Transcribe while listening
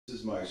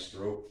is my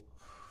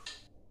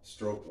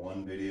stroke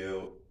one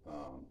video,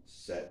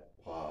 set,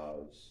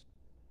 pause,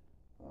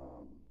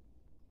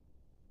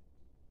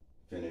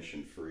 finish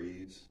and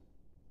freeze.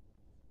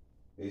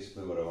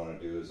 Basically what I want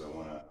to do is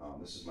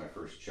this is my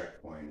first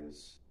checkpoint,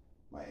 is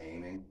my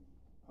aiming.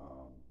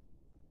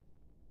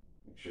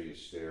 Make sure you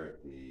stare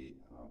at the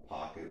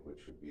pocket,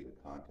 which would be the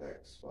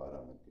contact spot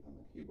on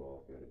the cue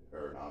ball,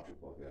 or an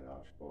object ball if you had an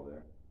object ball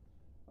there.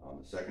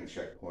 The second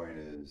checkpoint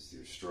is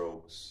your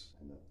strokes,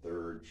 and the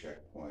third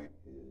checkpoint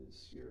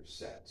is your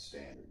set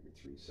standard, your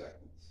 3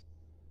 seconds.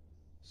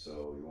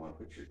 So you want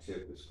to put your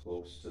tip as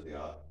close to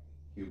the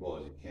cue ball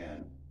as you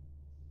can,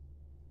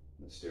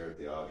 and stare at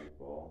the object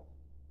ball.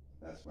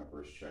 That's my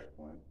first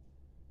checkpoint.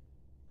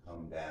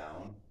 Come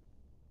down,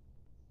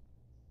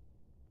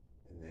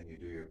 and then you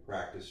do your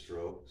practice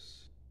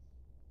strokes.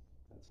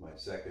 That's my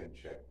second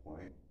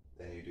checkpoint.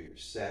 Then you do your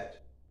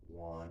set,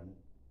 1,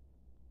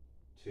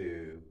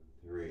 2,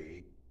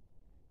 3.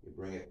 You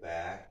bring it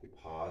back, you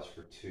pause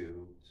for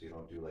 2, so you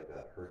don't do like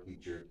a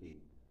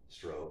herky-jerky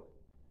stroke.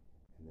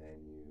 And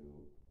then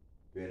you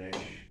finish,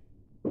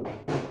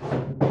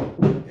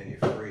 and you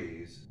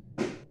freeze,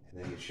 and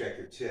then you check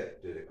your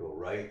tip. Did it go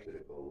right? Did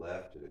it go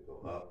left? Did it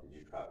go up? Did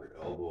you drop your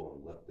elbow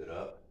and lift it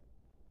up?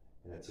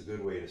 And it's a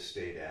good way to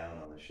stay down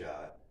on the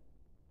shot.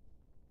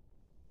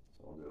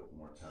 So I'll do it one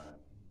more time.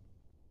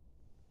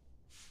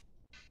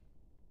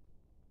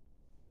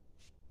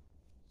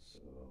 So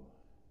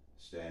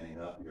standing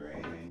up, you're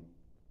aiming,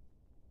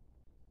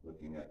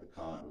 looking at the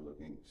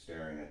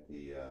staring at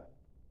the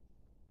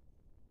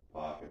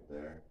pocket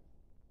there.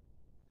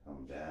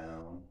 Come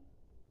down,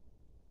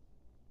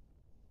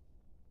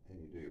 and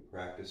you do your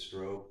practice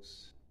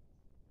strokes.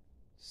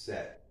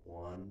 Set,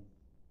 1,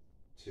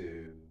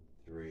 2,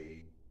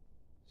 3.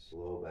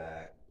 Slow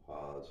back,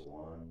 pause,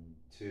 1,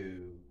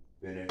 2,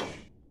 finish,